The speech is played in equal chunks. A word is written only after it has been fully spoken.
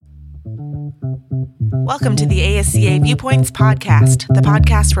Welcome to the ASCA Viewpoints podcast, the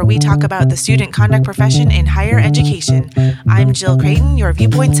podcast where we talk about the student conduct profession in higher education. I'm Jill Creighton, your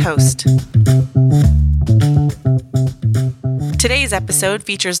Viewpoints host. Today's episode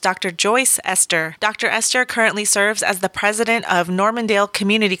features Dr. Joyce Ester. Dr. Ester currently serves as the president of Normandale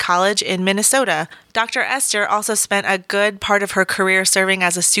Community College in Minnesota. Dr. Ester also spent a good part of her career serving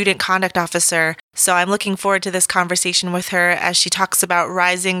as a student conduct officer, so I'm looking forward to this conversation with her as she talks about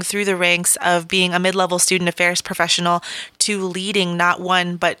rising through the ranks of being a mid-level student affairs professional to leading not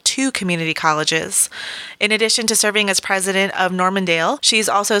one but two community colleges. In addition to serving as president of Normandale, she's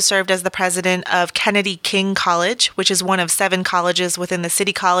also served as the president of Kennedy King College, which is one of 7 colleges within the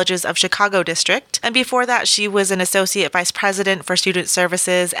City Colleges of Chicago District. And before that, she was an associate vice president for student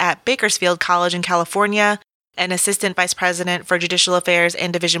services at Bakersfield College in California, an assistant vice president for judicial affairs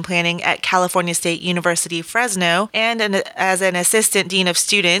and division planning at California State University, Fresno, and as an assistant dean of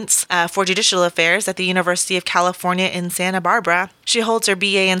students for judicial affairs at the University of California in Santa Barbara. She holds her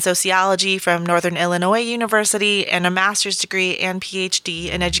BA in sociology from Northern Illinois University and a master's degree and PhD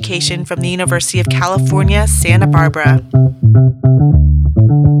in education from the University of California, Santa Barbara.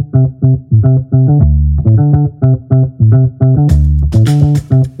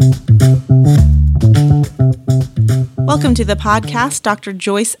 Welcome to the podcast, Dr.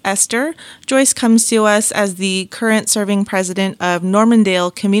 Joyce Ester. Joyce comes to us as the current serving president of Normandale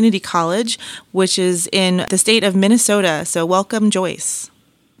Community College, which is in the state of Minnesota. So welcome, Joyce.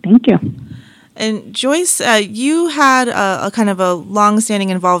 Thank you. And Joyce, you had a kind of a long-standing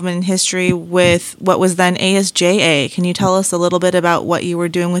involvement in history with what was then ASJA. Can you tell us a little bit about what you were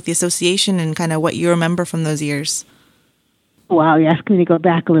doing with the association and kind of what you remember from those years? Wow, you're asking me to go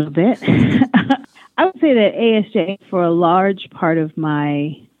back a little bit. I would say that ASJA, for a large part of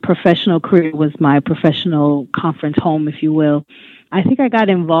my professional career, was my professional conference home, if you will. I think I got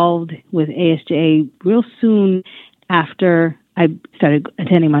involved with ASJA real soon after I started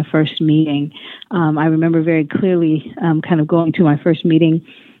attending my first meeting. I remember very clearly kind of going to my first meeting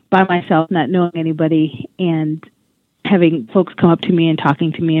by myself, not knowing anybody, and having folks come up to me and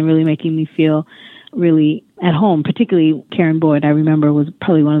talking to me and really making me feel really at home. Particularly Karen Boyd, I remember, was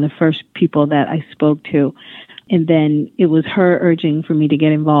probably one of the first people that I spoke to. And then it was her urging for me to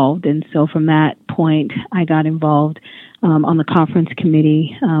get involved. And so from that point, I got involved on the conference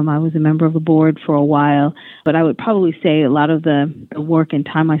committee. I was a member of the board for a while, but I would probably say a lot of the work and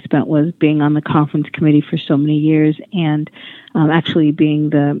time I spent was being on the conference committee for so many years and actually being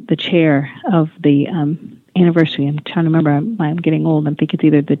the chair of the anniversary. I'm trying to remember. I'm getting old. I think it's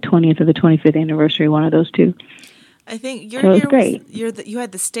either the 20th or the 25th anniversary, one of those two. I think your year was great. You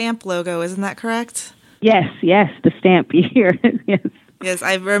had the stamp logo, isn't that correct? Yes, the stamp year. Yes. Yes,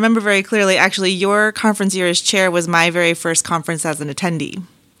 I remember very clearly. Actually, your conference year as chair was my very first conference as an attendee.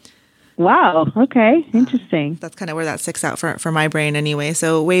 Wow. Okay. Interesting. That's kind of where that sticks out for my brain anyway.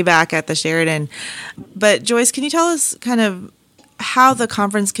 So way back at the Sheridan. But Joyce, can you tell us kind of how the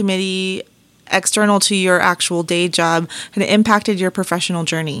conference committee, external to your actual day job, kind of impacted your professional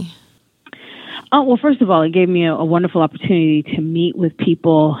journey? Well, first of all, it gave me a wonderful opportunity to meet with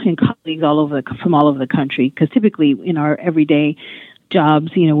people and colleagues from all over the country. Because typically in our everyday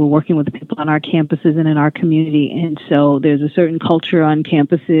jobs, we're working with the people on our campuses and in our community. And so there's a certain culture on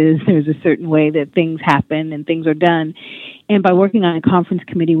campuses. There's a certain way that things happen and things are done. And by working on a conference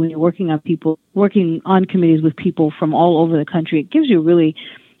committee, when you're working on committees with people from all over the country, it gives you really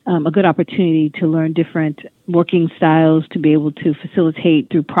a good opportunity to learn different working styles, to be able to facilitate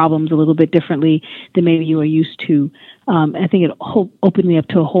through problems a little bit differently than maybe you are used to. I think it opened me up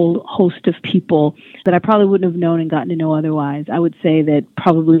to a whole host of people that I probably wouldn't have known and gotten to know otherwise. I would say that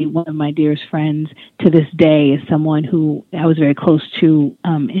probably one of my dearest friends to this day is someone who I was very close to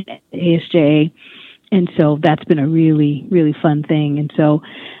in ASJA. And so that's been a really, really fun thing. And so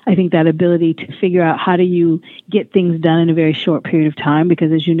I think that ability to figure out how do you get things done in a very short period of time,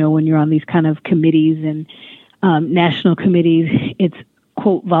 because as you know, when you're on these kind of committees and national committees, it's,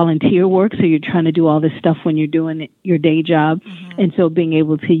 quote, volunteer work. So you're trying to do all this stuff when you're doing your day job. Mm-hmm. And so being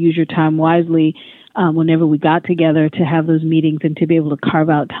able to use your time wisely whenever we got together to have those meetings and to be able to carve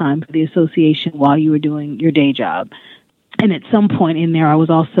out time for the association while you were doing your day job. And at some point in there, I was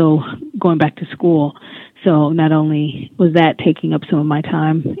also going back to school. So not only was that taking up some of my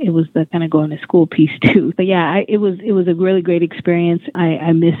time, it was the kind of going to school piece too. But yeah, it was a really great experience.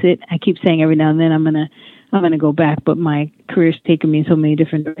 I miss it. I keep saying every now and then I'm gonna go back, but my career's taken me in so many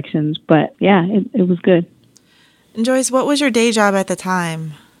different directions. But yeah, it was good. And Joyce, what was your day job at the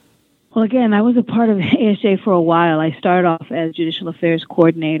time? Well, again, I was a part of ASJ for a while. I started off as judicial affairs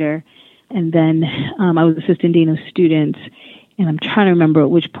coordinator, and then I was assistant dean of students. and I'm trying to remember at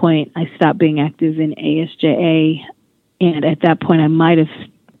which point I stopped being active in ASJA. And at that point, I might have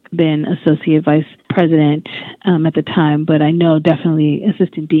been associate vice president at the time, but I know definitely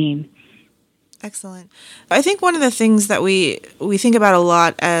assistant dean. Excellent. I think one of the things that we think about a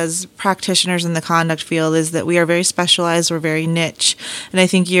lot as practitioners in the conduct field is that we are very specialized, we're very niche. And I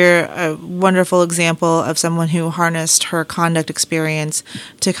think you're a wonderful example of someone who harnessed her conduct experience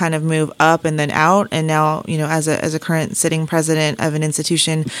to kind of move up and then out. And now, as a current sitting president of an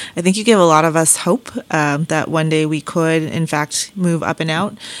institution, I think you give a lot of us hope that one day we could, in fact, move up and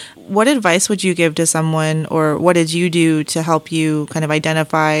out. What advice would you give to someone, or what did you do to help you kind of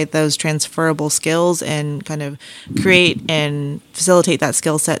identify those transferable skills and kind of create and facilitate that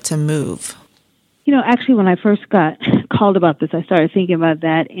skill set to move? Actually, when I first got called about this, I started thinking about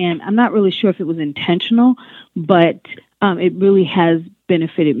that, and I'm not really sure if it was intentional, but it really has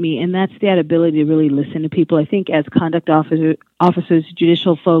benefited me, and that's that ability to really listen to people. I think as conduct officers,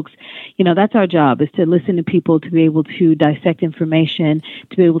 judicial folks, that's our job, is to listen to people, to be able to dissect information,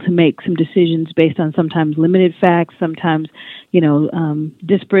 to be able to make some decisions based on sometimes limited facts, sometimes,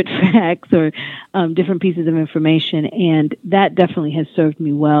 disparate facts or different pieces of information. And that definitely has served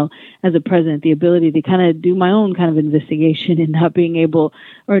me well as a president, the ability to kind of do my own kind of investigation and not being able,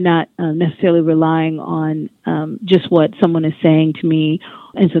 or not necessarily relying on just what someone is saying to me.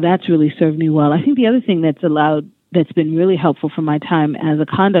 And so that's really served me well. I think the other thing that's been really helpful for my time as a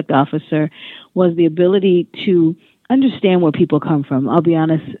conduct officer was the ability to understand where people come from. I'll be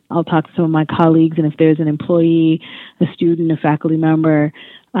honest, I'll talk to some of my colleagues, and if there's an employee, a student, a faculty member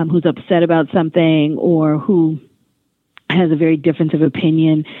who's upset about something or who has a very difference of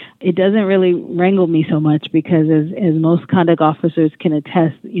opinion, it doesn't really wrangle me so much, because as most conduct officers can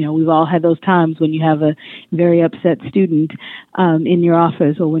attest, we've all had those times when you have a very upset student in your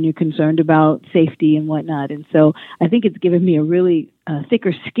office, or when you're concerned about safety and whatnot. And so I think it's given me a really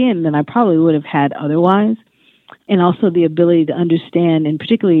thicker skin than I probably would have had otherwise. And also the ability to understand, and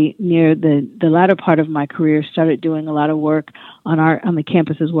particularly near the latter part of my career, started doing a lot of work on the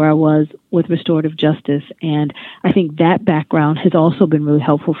campuses where I was with restorative justice. And I think that background has also been really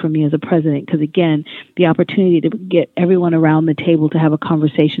helpful for me as a president, because again, the opportunity to get everyone around the table to have a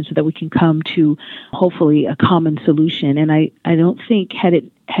conversation so that we can come to hopefully a common solution. And I don't think had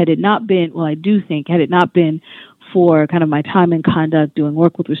it not been for kind of my time in conduct doing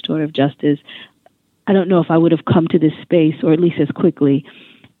work with restorative justice, I don't know if I would have come to this space, or at least as quickly.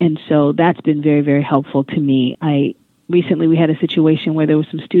 And so that's been very, very helpful to me. Recently we had a situation where there were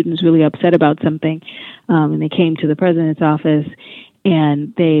some students really upset about something, and they came to the president's office,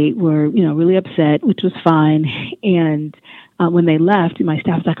 and they were, really upset, which was fine. And when they left, my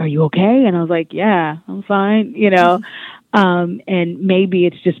staff was like, "Are you okay?" And I was like, "Yeah, I'm fine," and maybe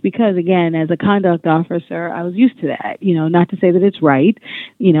it's just because, again, as a conduct officer, I was used to that, not to say that it's right,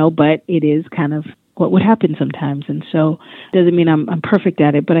 but it is kind of what would happen sometimes. And so it doesn't mean I'm perfect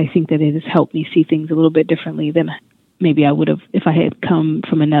at it, but I think that it has helped me see things a little bit differently than maybe I would have if I had come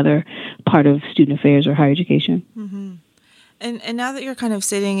from another part of student affairs or higher education. Mm-hmm. And now that you're kind of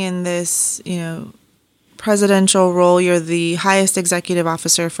sitting in this, presidential role, you're the highest executive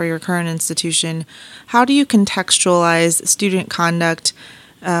officer for your current institution. How do you contextualize student conduct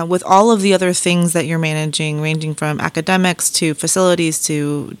with all of the other things that you're managing, ranging from academics to facilities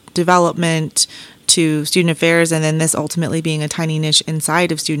to development to student affairs, and then this ultimately being a tiny niche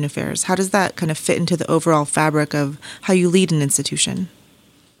inside of student affairs? How does that kind of fit into the overall fabric of how you lead an institution?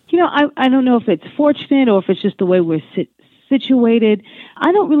 I don't know if it's fortunate or if it's just the way we're situated.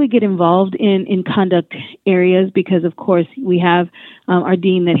 I don't really get involved in conduct areas because, of course, we have our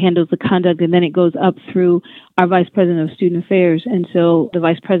dean that handles the conduct, and then it goes up through our vice president of student affairs. And so the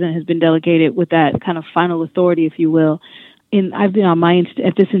vice president has been delegated with that kind of final authority, if you will. And I've been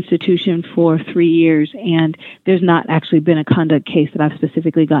at this institution for 3 years, and there's not actually been a conduct case that I've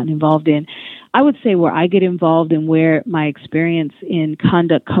specifically gotten involved in. I would say where I get involved and where my experience in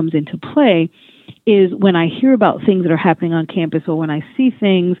conduct comes into play is when I hear about things that are happening on campus, or when I see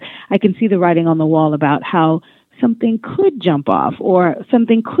things, I can see the writing on the wall about how something could jump off, or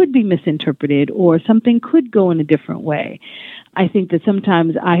something could be misinterpreted, or something could go in a different way. I think that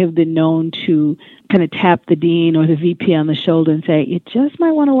sometimes I have been known to kind of tap the dean or the VP on the shoulder and say, you just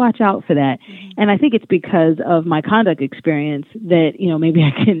might want to watch out for that. Mm-hmm. And I think it's because of my conduct experience that, maybe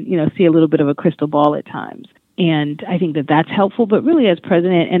I can, see a little bit of a crystal ball at times. And I think that that's helpful. But really, as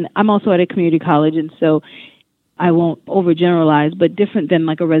president, and I'm also at a community college, and so I won't overgeneralize, but different than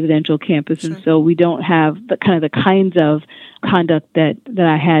like a residential campus. Sure. And so we don't have the kinds of conduct that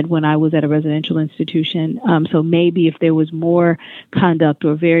I had when I was at a residential institution. So maybe if there was more conduct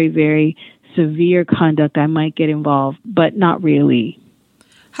or very, very severe conduct, I might get involved, but not really.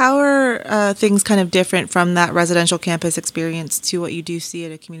 How are things kind of different from that residential campus experience to what you do see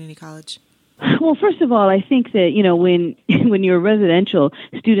at a community college? Well, first of all, I think that, when when you're residential,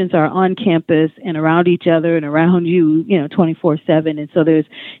 students are on campus and around each other and around you, 24/7. And so there's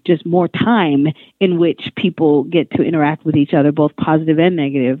just more time in which people get to interact with each other, both positive and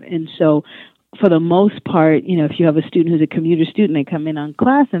negative. And so for the most part, if you have a student who's a commuter student, they come in on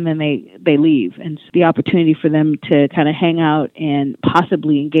class and then they leave. And so the opportunity for them to kind of hang out and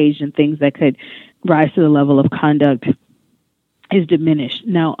possibly engage in things that could rise to the level of conduct is diminished.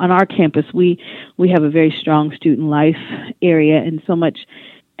 Now, on our campus, we have a very strong student life area, and so much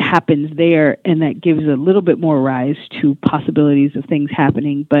happens there, and that gives a little bit more rise to possibilities of things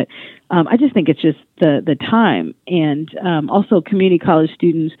happening. But I just think it's just the time. And also community college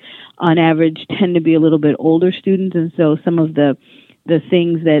students, on average, tend to be a little bit older students, and so some of the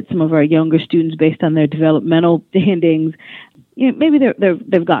things that some of our younger students, based on their developmental standings, maybe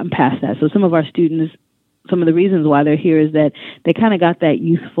they've gotten past that. So some of our students, some of the reasons why they're here is that they kind of got that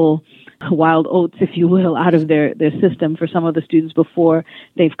youthful wild oats, if you will, out of their system for some of the students before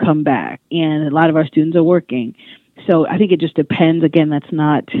they've come back. And a lot of our students are working. So I think it just depends. Again, that's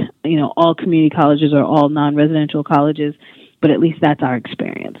not, all community colleges or all non-residential colleges, but at least that's our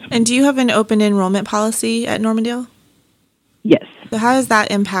experience. And do you have an open enrollment policy at Normandale? Yes. So how has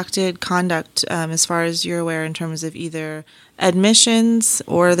that impacted conduct as far as you're aware in terms of either admissions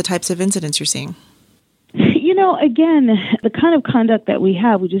or the types of incidents you're seeing? Again, the kind of conduct that we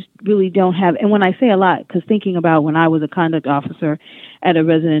have, we just really don't have. And when I say a lot, because thinking about when I was a conduct officer at a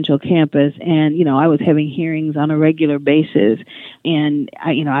residential campus and, I was having hearings on a regular basis, and,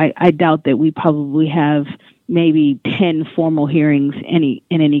 I doubt that we probably have maybe 10 formal hearings in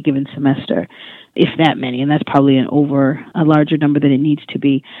any given semester, if that many, and that's probably over a larger number than it needs to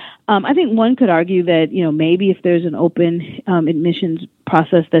be. I think one could argue that, maybe if there's an open admissions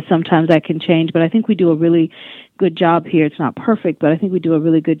process that sometimes that can change, but I think we do a really good job here. It's not perfect, but I think we do a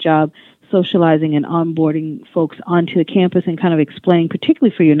really good job socializing and onboarding folks onto the campus and kind of explaining,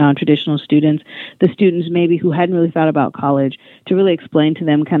 particularly for your non-traditional students, the students maybe who hadn't really thought about college, to really explain to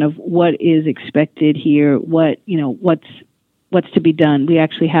them kind of what is expected here, what's to be done. We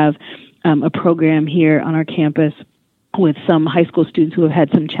actually have a program here on our campus with some high school students who have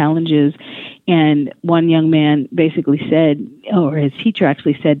had some challenges. And one young man basically said, or his teacher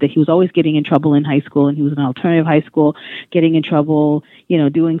actually said, that he was always getting in trouble in high school, and he was in an alternative high school, getting in trouble,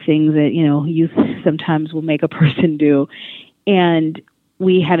 doing things that, youth sometimes will make a person do. And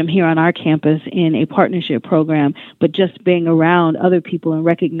we had him here on our campus in a partnership program, but just being around other people and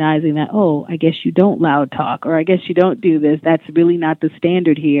recognizing that, oh, I guess you don't loud talk, or I guess you don't do this. That's really not the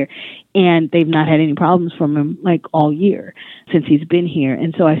standard here. And they've not had any problems from him like all year since he's been here.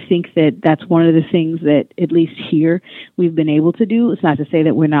 And so I think that that's one of the things that at least here we've been able to do. It's not to say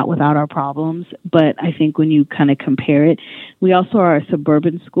that we're not without our problems, but I think when you kind of compare it, we also are a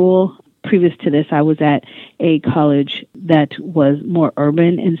suburban school. Previous to this, I was at a college that was more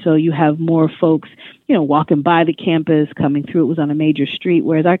urban, and so you have more folks, walking by the campus, coming through. It was on a major street,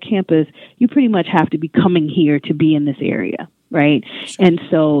 whereas our campus, you pretty much have to be coming here to be in this area, right? Sure. And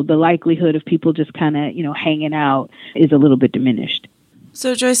so the likelihood of people just kind of, hanging out is a little bit diminished.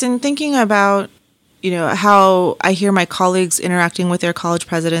 So, Joyce, in thinking about how I hear my colleagues interacting with their college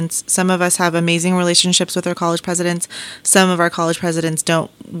presidents. Some of us have amazing relationships with our college presidents. Some of our college presidents don't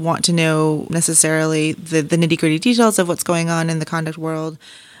want to know necessarily the nitty-gritty details of what's going on in the conduct world.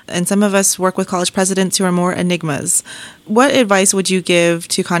 And some of us work with college presidents who are more enigmas. What advice would you give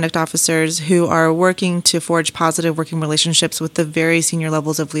to conduct officers who are working to forge positive working relationships with the very senior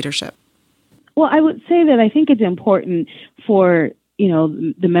levels of leadership? Well, I would say that I think it's important for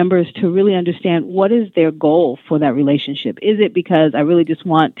the members to really understand what is their goal for that relationship. Is it because I really just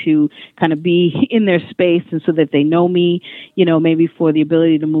want to kind of be in their space and so that they know me, maybe for the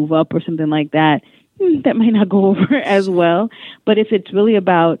ability to move up or something like that? That might not go over as well. But if it's really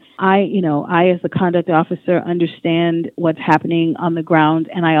about, I as the conduct officer understand what's happening on the ground,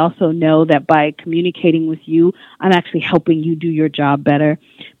 and I also know that by communicating with you, I'm actually helping you do your job better.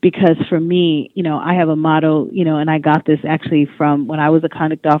 Because for me, I have a motto, and I got this actually from when I was a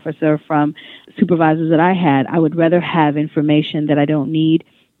conduct officer from supervisors that I had. I would rather have information that I don't need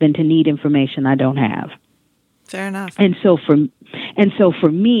than to need information I don't have. Fair enough. And so for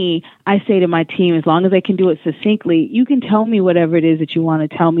me, I say to my team, as long as I can do it succinctly, you can tell me whatever it is that you want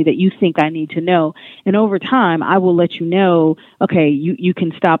to tell me that you think I need to know. And over time, I will let you know, okay, you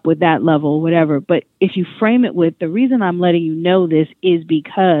can stop with that level, whatever. But if you frame it with, the reason I'm letting you know this is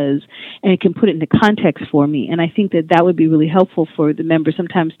because, and it can put it into context for me. And I think that that would be really helpful for the members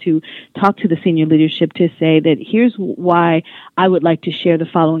sometimes to talk to the senior leadership to say that here's why I would like to share the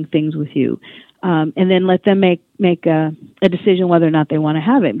following things with you. And then let them make a decision whether or not they want to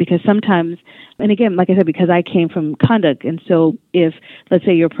have it. Because sometimes, and again, like I said, because I came from conduct, and so if, let's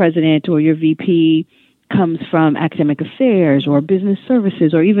say, your president or your VP comes from academic affairs or business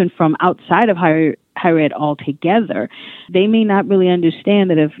services or even from outside of higher ed altogether, they may not really understand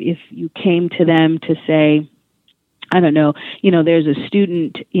that if you came to them to say, I don't know, there's a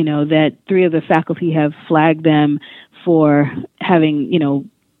student, that 3 of the faculty have flagged them for having,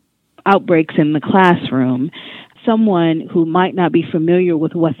 outbreaks in the classroom, someone who might not be familiar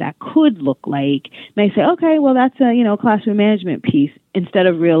with what that could look like may say, okay, well, that's a, classroom management piece, instead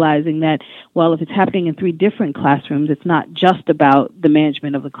of realizing that, well, if it's happening in 3 different classrooms, it's not just about the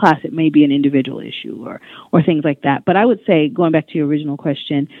management of the class. It may be an individual issue or things like that. But I would say, going back to your original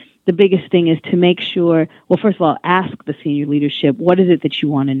question, the biggest thing is to make sure, well, first of all, ask the senior leadership, what is it that you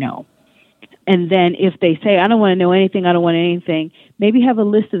want to know? And then if they say, I don't want to know anything, I don't want anything, maybe have a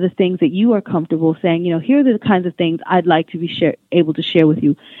list of the things that you are comfortable saying, here are the kinds of things I'd like to be able to share with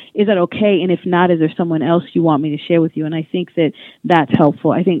you. Is that okay? And if not, is there someone else you want me to share with you? And I think that that's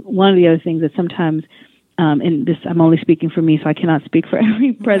helpful. I think one of the other things that sometimes, and this, I'm only speaking for me, so I cannot speak for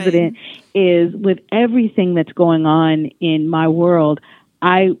every president, is with everything that's going on in my world,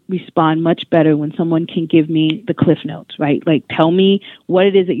 I respond much better when someone can give me the cliff notes, right? Like, tell me what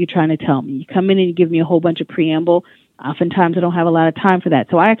it is that you're trying to tell me. You come in and you give me a whole bunch of preamble. Oftentimes, I don't have a lot of time for that.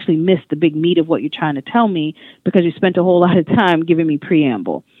 So I actually miss the big meat of what you're trying to tell me because you spent a whole lot of time giving me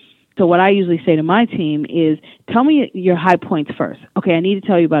preamble. So what I usually say to my team is, tell me your high points first. Okay, I need to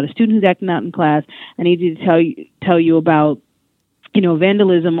tell you about a student who's acting out in class. I need to tell you about,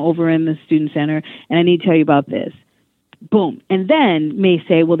 vandalism over in the student center, and I need to tell you about this. Boom. And then may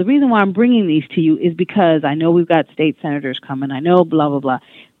say, well, the reason why I'm bringing these to you is because I know we've got state senators coming. I know blah, blah, blah.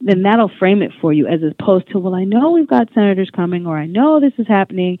 Then that'll frame it for you as opposed to, well, I know we've got senators coming or I know this is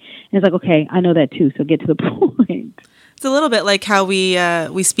happening. And it's like, okay, I know that too. So get to the point. It's a little bit like how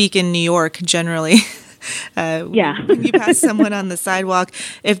we speak in New York generally. When you pass someone on the sidewalk,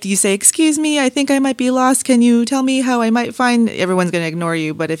 if you say, excuse me, I think I might be lost. Can you tell me how I might find? Everyone's going to ignore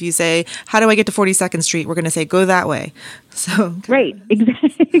you. But if you say, how do I get to 42nd Street? We're going to say, go that way. So right.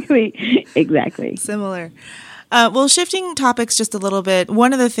 Exactly. Similar. Well, shifting topics just a little bit,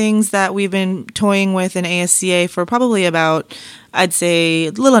 one of the things that we've been toying with in ASCA for probably about, I'd say,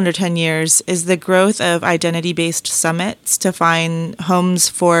 a little under 10 years is the growth of identity-based summits to find homes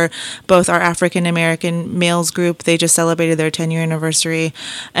for both our African American males group. They just celebrated their 10-year anniversary.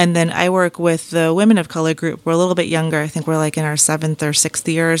 And then I work with the Women of Color group. We're a little bit younger. I think we're like in our 7th or 6th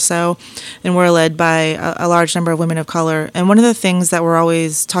year or so. And we're led by a large number of women of color. And one of the things that we're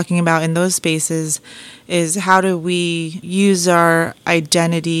always talking about in those spaces is how do we use our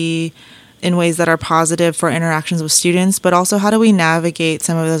identity in ways that are positive for interactions with students, but also how do we navigate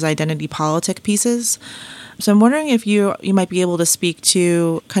some of those identity politic pieces? So I'm wondering if you might be able to speak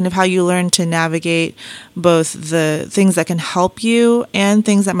to kind of how you learn to navigate both the things that can help you and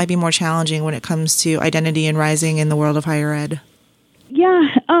things that might be more challenging when it comes to identity and rising in the world of higher ed. Yeah,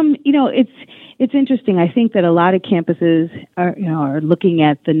 it's interesting. I think that a lot of campuses are looking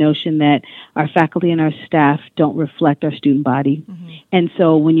at the notion that our faculty and our staff don't reflect our student body. Mm-hmm. And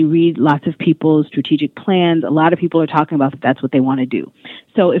so when you read lots of people's strategic plans, a lot of people are talking about that that's what they want to do.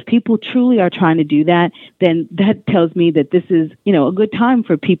 So if people truly are trying to do that, then that tells me that this is, a good time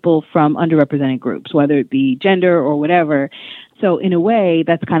for people from underrepresented groups, whether it be gender or whatever. So in a way,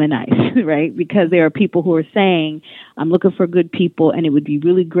 that's kind of nice, right? Because there are people who are saying, I'm looking for good people, and it would be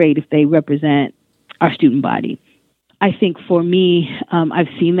really great if they represent our student body. I think for me, I've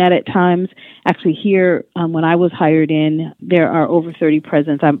seen that at times. Actually, here, when I was hired in, there are over 30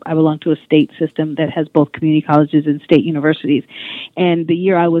 presidents. I belong to a state system that has both community colleges and state universities. And the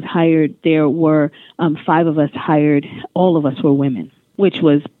year I was hired, there were 5 of us hired. All of us were women, which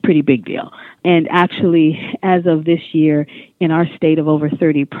was pretty big deal. And actually, as of this year, in our state of over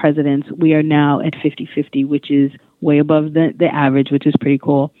 30 presidents, we are now at 50-50, which is way above the average, which is pretty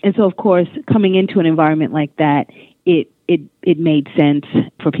cool. And so, of course, coming into an environment like that, it made sense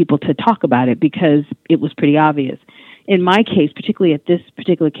for people to talk about it because it was pretty obvious. In my case, particularly at this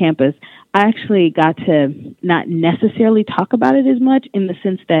particular campus, I actually got to not necessarily talk about it as much in the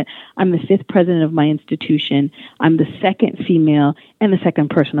sense that I'm the 5th president of my institution. I'm the 2nd female and the 2nd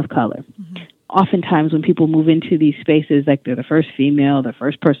person of color. Mm-hmm. Oftentimes when people move into these spaces, like they're the first female, the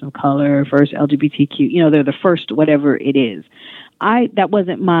first person of color, first LGBTQ, they're the first whatever it is. That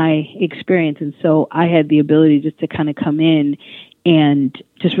wasn't my experience. And so I had the ability just to kind of come in and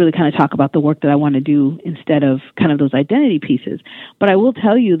just really kind of talk about the work that I want to do instead of kind of those identity pieces. But I will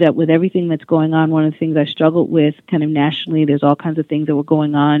tell you that with everything that's going on, one of the things I struggled with kind of nationally, there's all kinds of things that were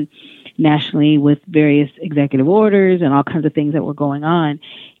going on nationally with various executive orders and all kinds of things that were going on.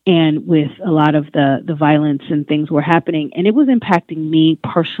 And with a lot of the violence and things were happening. And it was impacting me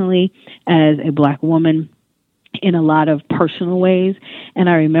personally as a Black woman in a lot of personal ways. And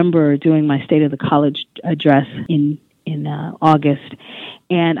I remember doing my State of the College address in August.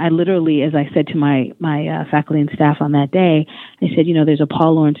 And I literally, as I said to my faculty and staff on that day, I said, there's a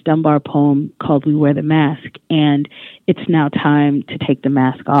Paul Laurence Dunbar poem called We Wear the Mask, and it's now time to take the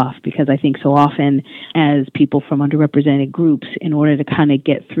mask off, because I think so often as people from underrepresented groups, in order to kind of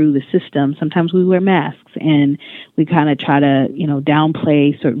get through the system, sometimes we wear masks and we kind of try to,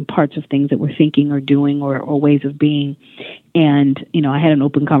 downplay certain parts of things that we're thinking or doing or ways of being. And, I had an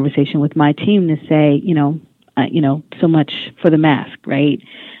open conversation with my team to say, so much for the mask, right?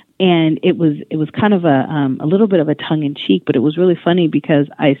 And it was kind of a little bit of a tongue in cheek, but it was really funny because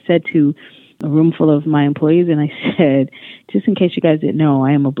I said to a room full of my employees, and I said, just in case you guys didn't know,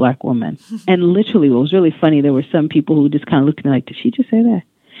 I am a Black woman. And literally, what was really funny, there were some people who just kind of looked at me like, did she just say that?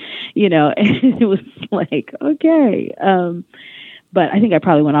 And it was like, okay. But I think I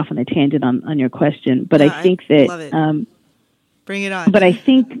probably went off on a tangent on your question. But I think that love it. Bring it on. But I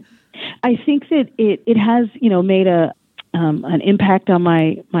think that it has, made an impact on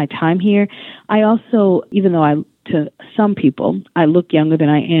my time here. I also, even though to some people, I look younger than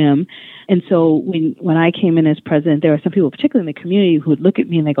I am. And so when I came in as president, there were some people, particularly in the community, who would look at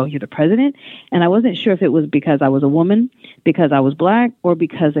me and they go, "You're the president?" And I wasn't sure if it was because I was a woman, because I was Black, or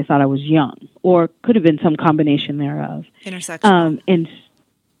because they thought I was young, or could have been some combination thereof. Intersectional. And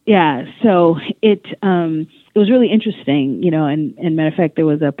yeah, so it was really interesting, and matter of fact, there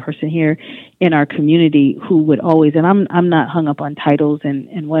was a person here in our community who would always, and I'm not hung up on titles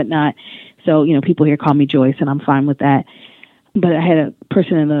and whatnot. So, people here call me Joyce, and I'm fine with that. But I had a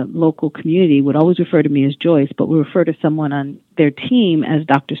person in the local community would always refer to me as Joyce, but would refer to someone on their team as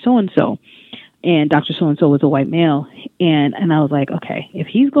Dr. So-and-so. And Dr. So-and-so was a white male. And I was like, okay, if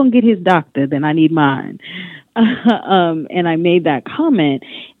he's going to get his doctor, then I need mine. And I made that comment.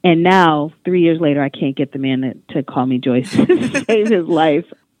 And now, 3 years later, I can't get the man to call me Joyce to save his life.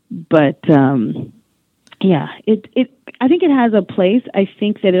 But, yeah, I think it has a place. I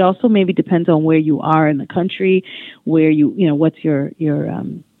think that it also maybe depends on where you are in the country, where what's your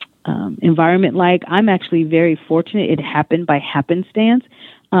environment like. I'm actually very fortunate. It happened by happenstance.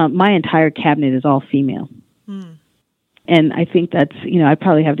 My entire cabinet is all female. Mm. And I think that's, I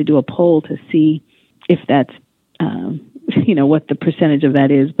probably have to do a poll to see if that's, what the percentage of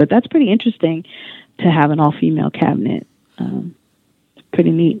that is. But that's pretty interesting to have an all-female cabinet. It's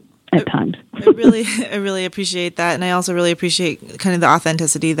pretty neat at times. I really appreciate that. And I also really appreciate kind of the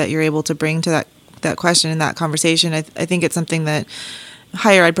authenticity that you're able to bring to that question and that conversation. I think it's something that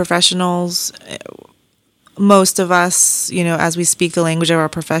higher ed professionals, most of us, as we speak the language of our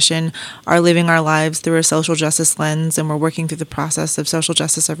profession, are living our lives through a social justice lens, and we're working through the process of social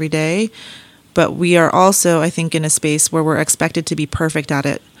justice every day. But we are also, I think, in a space where we're expected to be perfect at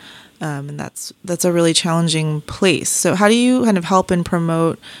it. And that's a really challenging place. So how do you kind of help and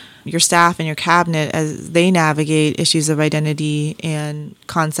promote your staff and your cabinet as they navigate issues of identity and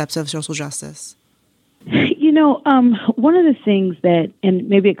concepts of social justice? One of the things that, and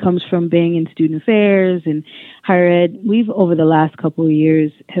maybe it comes from being in student affairs and higher ed, we've over the last couple of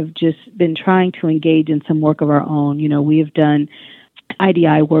years have just been trying to engage in some work of our own. We have done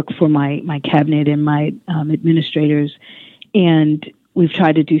IDI work for my cabinet and my administrators, and we've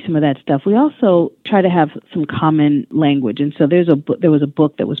tried to do some of that stuff. We also try to have some common language. And so there was a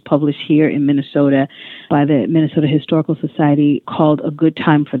book that was published here in Minnesota by the Minnesota Historical Society called A Good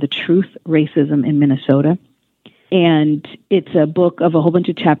Time for the Truth, Racism in Minnesota. And it's a book of a whole bunch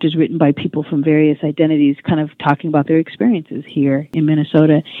of chapters written by people from various identities, kind of talking about their experiences here in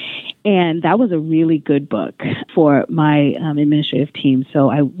Minnesota. And that was a really good book for my administrative team.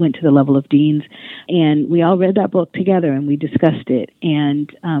 So I went to the level of deans, and we all read that book together, and we discussed it.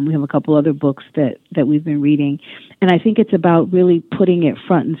 And we have a couple other books that we've been reading. And I think it's about really putting it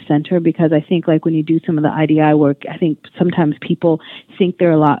front and center, because I think like when you do some of the IDI work, I think sometimes people think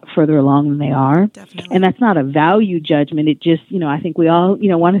they're a lot further along than they are. Definitely. And that's not a value judgment. It just, I think we all,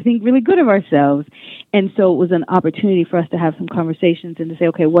 want to think really good of ourselves. And so it was an opportunity for us to have some conversations and to say,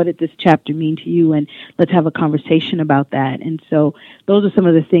 okay, what did this chapter mean to you? And let's have a conversation about that. And so those are some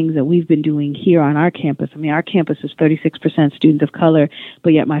of the things that we've been doing here on our campus. I mean, our campus is 36% students of color,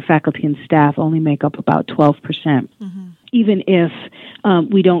 but yet my faculty and staff only make up about 12%. Mm-hmm. Even if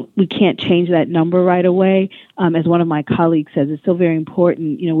we can't change that number right away, as one of my colleagues says, it's so very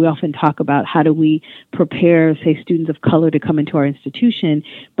important. We often talk about how do we prepare, say, students of color to come into our institution,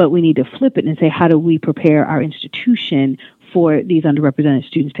 but we need to flip it and say, how do we prepare our institution for these underrepresented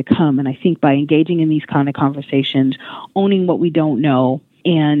students to come? And I think by engaging in these kind of conversations, owning what we don't know,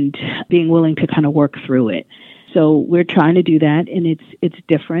 and being willing to kind of work through it. So we're trying to do that, and it's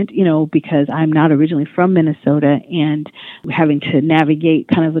different, because I'm not originally from Minnesota, and having to navigate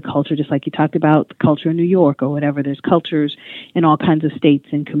kind of the culture, just like you talked about the culture in New York or whatever. There's cultures in all kinds of states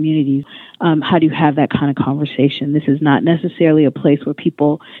and communities. How do you have that kind of conversation? This is not necessarily a place where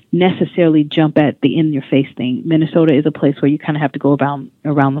people necessarily jump at the in-your-face thing. Minnesota is a place where you kind of have to go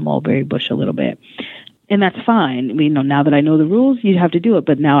around the mulberry bush a little bit. And that's fine. Now that I know the rules, you have to do it.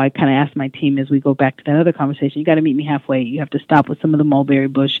 But now I kind of ask my team as we go back to that other conversation, you got to meet me halfway. You have to stop with some of the mulberry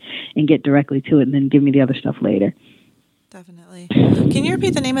bush and get directly to it, and then give me the other stuff later. Definitely. Can you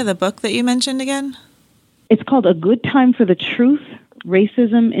repeat the name of the book that you mentioned again? It's called A Good Time for the Truth,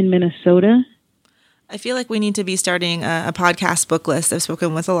 Racism in Minnesota. I feel like we need to be starting a podcast book list. I've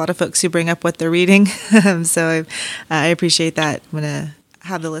spoken with a lot of folks who bring up what they're reading. So I appreciate that. I'm going to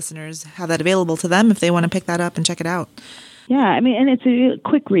have the listeners have that available to them if they want to pick that up and check it out. Yeah, and it's a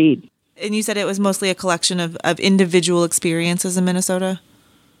quick read. And you said it was mostly a collection of individual experiences in Minnesota?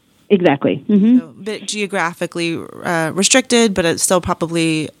 Exactly. Mm-hmm. So a bit geographically restricted, but it's still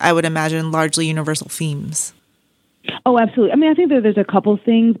probably, I would imagine, largely universal themes. Oh, absolutely. I think there's a couple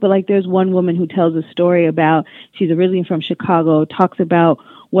things, but like there's one woman who tells a story about, she's originally from Chicago, talks about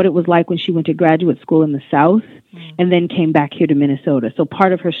what it was like when she went to graduate school in the South and then came back here to Minnesota. So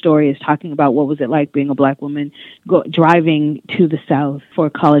part of her story is talking about what was it like being a Black woman driving to the South for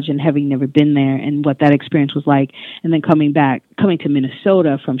college and having never been there, and what that experience was like, and then coming to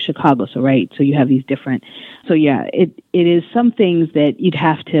Minnesota from Chicago. So you have these different. So yeah, it is some things that you'd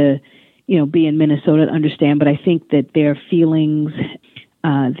have to be in Minnesota to understand, but I think that their feelings,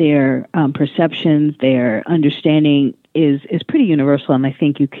 their perceptions, their understanding is pretty universal, and I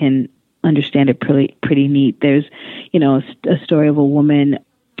think you can understand it pretty neat. There's, a story of a woman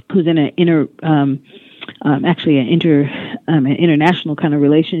who's in an international kind of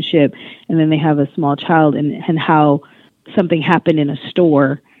relationship, and then they have a small child, and how something happened in a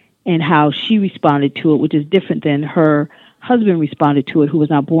store, and how she responded to it, which is different than her husband responded to it, who was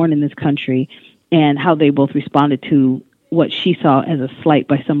not born in this country, and how they both responded to what she saw as a slight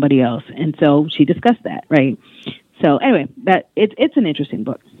by somebody else. And so she discussed that, right? So anyway, it's an interesting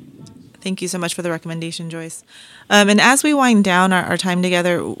book. Thank you so much for the recommendation, Joyce. And as we wind down our time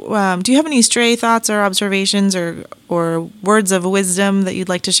together, do you have any stray thoughts or observations or words of wisdom that you'd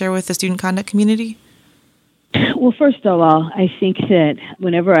like to share with the student conduct community? Well, first of all, I think that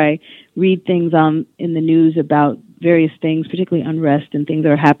whenever I read things in the news about various things, particularly unrest and things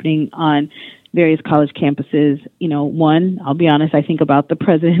that are happening on various college campuses, one, I'll be honest, I think about the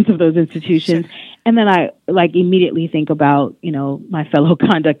presidents of those institutions. Sure. And then I immediately think about, my fellow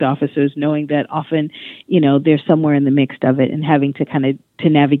conduct officers, knowing that often, they're somewhere in the mix of it and having to kind of to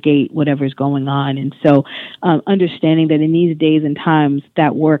navigate whatever's going on. And so understanding that in these days and times,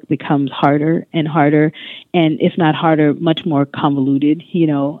 that work becomes harder and harder, and if not harder, much more convoluted.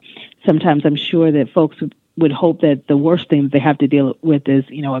 Sometimes I'm sure that folks would hope that the worst thing they have to deal with is,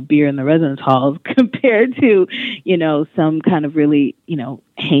 a beer in the residence halls compared to, some kind of really,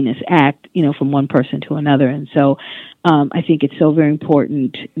 heinous act, from one person to another. And so I think it's so very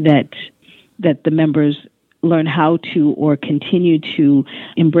important that the members learn how to or continue to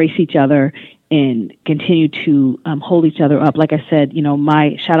embrace each other and continue to hold each other up. Like I said,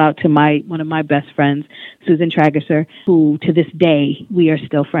 my shout out to one of my best friends, Susan Trageser, who to this day we are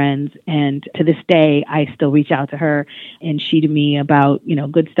still friends, and to this day I still reach out to her and she to me about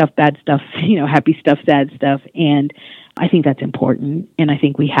good stuff, bad stuff, happy stuff, sad stuff, and I think that's important, and I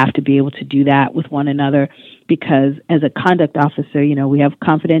think we have to be able to do that with one another, because as a conduct officer, we have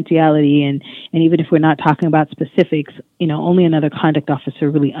confidentiality, and even if we're not talking about specifics, only another conduct officer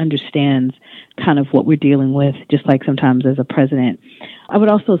really understands kind of what we're dealing with, just like sometimes as a president. I would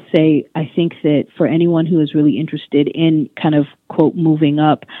also say, I think that for anyone who is really interested in kind of, quote, moving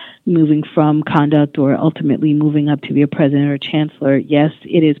from conduct or ultimately moving up to be a president or a chancellor, yes,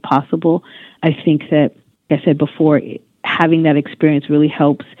 it is possible. I think that, like I said before, having that experience really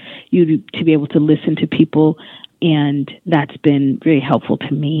helps you to be able to listen to people, and that's been very helpful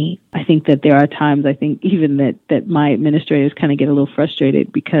to me. I think that there are times, I think even that my administrators kind of get a little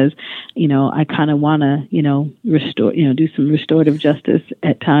frustrated because, I kind of want to, restore, do some restorative justice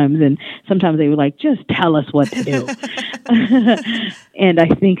at times, and sometimes they were like, just tell us what to do. And I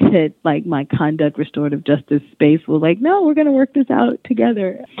think that like my conduct restorative justice space was like, no, we're going to work this out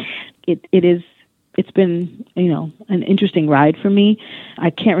together. It's been, an interesting ride for me. I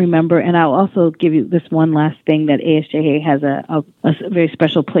can't remember, and I'll also give you this one last thing, that ASJA has a very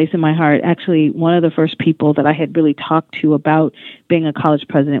special place in my heart. Actually, one of the first people that I had really talked to about being a college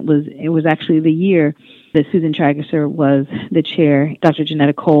president was actually the year that Susan Trageser was the chair. Dr.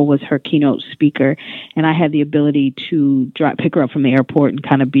 Janetta Cole was her keynote speaker, and I had the ability to pick her up from the airport and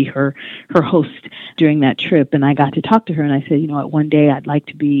kind of be her host during that trip. And I got to talk to her, and I said, one day I'd like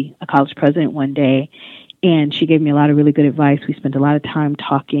to be a college president one day. And she gave me a lot of really good advice. We spent a lot of time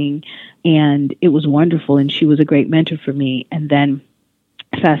talking, and it was wonderful, and she was a great mentor for me. And then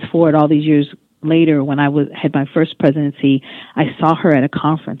fast forward all these years later, when I had my first presidency, I saw her at a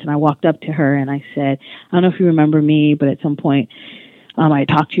conference, and I walked up to her and I said, I don't know if you remember me, but at some point I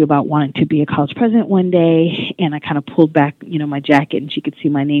talked to you about wanting to be a college president one day, and I kind of pulled back, my jacket, and she could see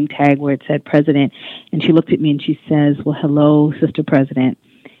my name tag where it said president, and she looked at me and she says, well, hello, Sister President,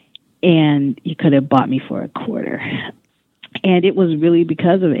 and you could have bought me for a quarter. And it was really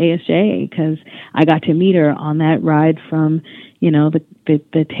because of ASJA, because I got to meet her on that ride from,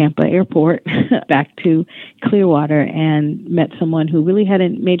 the Tampa airport back to Clearwater, and met someone who really had a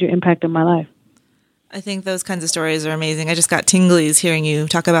major impact on my life. I think those kinds of stories are amazing. I just got tinglies hearing you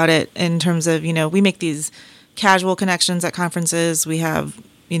talk about it in terms of, we make these casual connections at conferences. We have,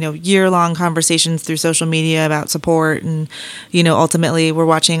 year-long conversations through social media about support. And, ultimately we're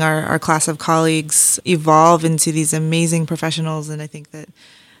watching our class of colleagues evolve into these amazing professionals. And I think that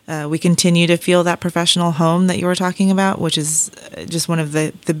we continue to feel that professional home that you were talking about, which is just one of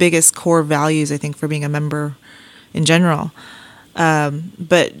the biggest core values, I think, for being a member in general.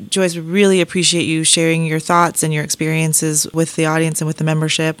 But Joyce, we really appreciate you sharing your thoughts and your experiences with the audience and with the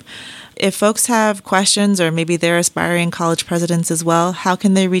membership. If folks have questions, or maybe they're aspiring college presidents as well, how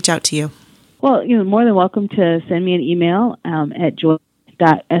can they reach out to you? Well, more than welcome to send me an email at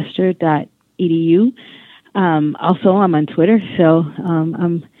joyce.ester.edu. Also, I'm on Twitter, so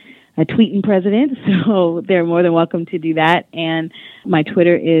I'm a tweeting president, so they're more than welcome to do that. And my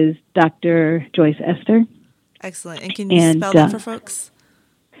Twitter is Dr. Joyce Ester. Excellent. And can you spell that for folks?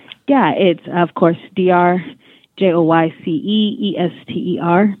 Yeah, it's, of course,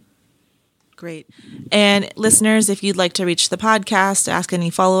 DrJoyceester. Great. And listeners, if you'd like to reach the podcast, ask any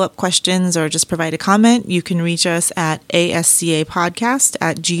follow-up questions, or just provide a comment, you can reach us at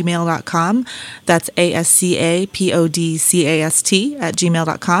ascapodcast@gmail.com. That's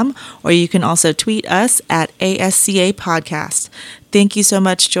ASCAPODCAST@gmail.com. Or you can also tweet us at ASCA Podcast. Thank you so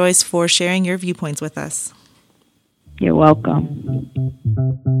much, Joyce, for sharing your viewpoints with us. You're welcome.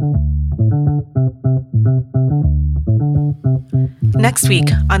 Next week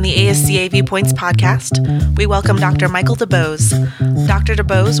on the ASCA Viewpoints podcast, we welcome Dr. Michael DuBose. Dr.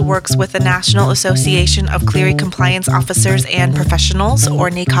 DuBose works with the National Association of Clery Compliance Officers and Professionals, or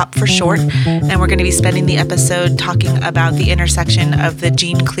NACOP for short, and we're going to be spending the episode talking about the intersection of the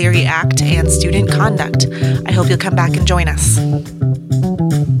Jean Clery Act and student conduct. I hope you'll come back and join us.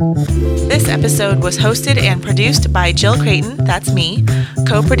 This episode was hosted and produced by Jill Creighton, that's me,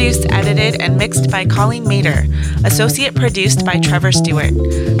 co-produced, edited, and mixed by Colleen Mader, associate produced by Trevor Stewart.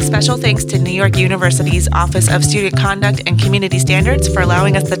 Special thanks to New York University's Office of Student Conduct and Community Standards for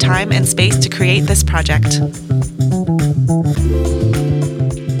allowing us the time and space to create this project.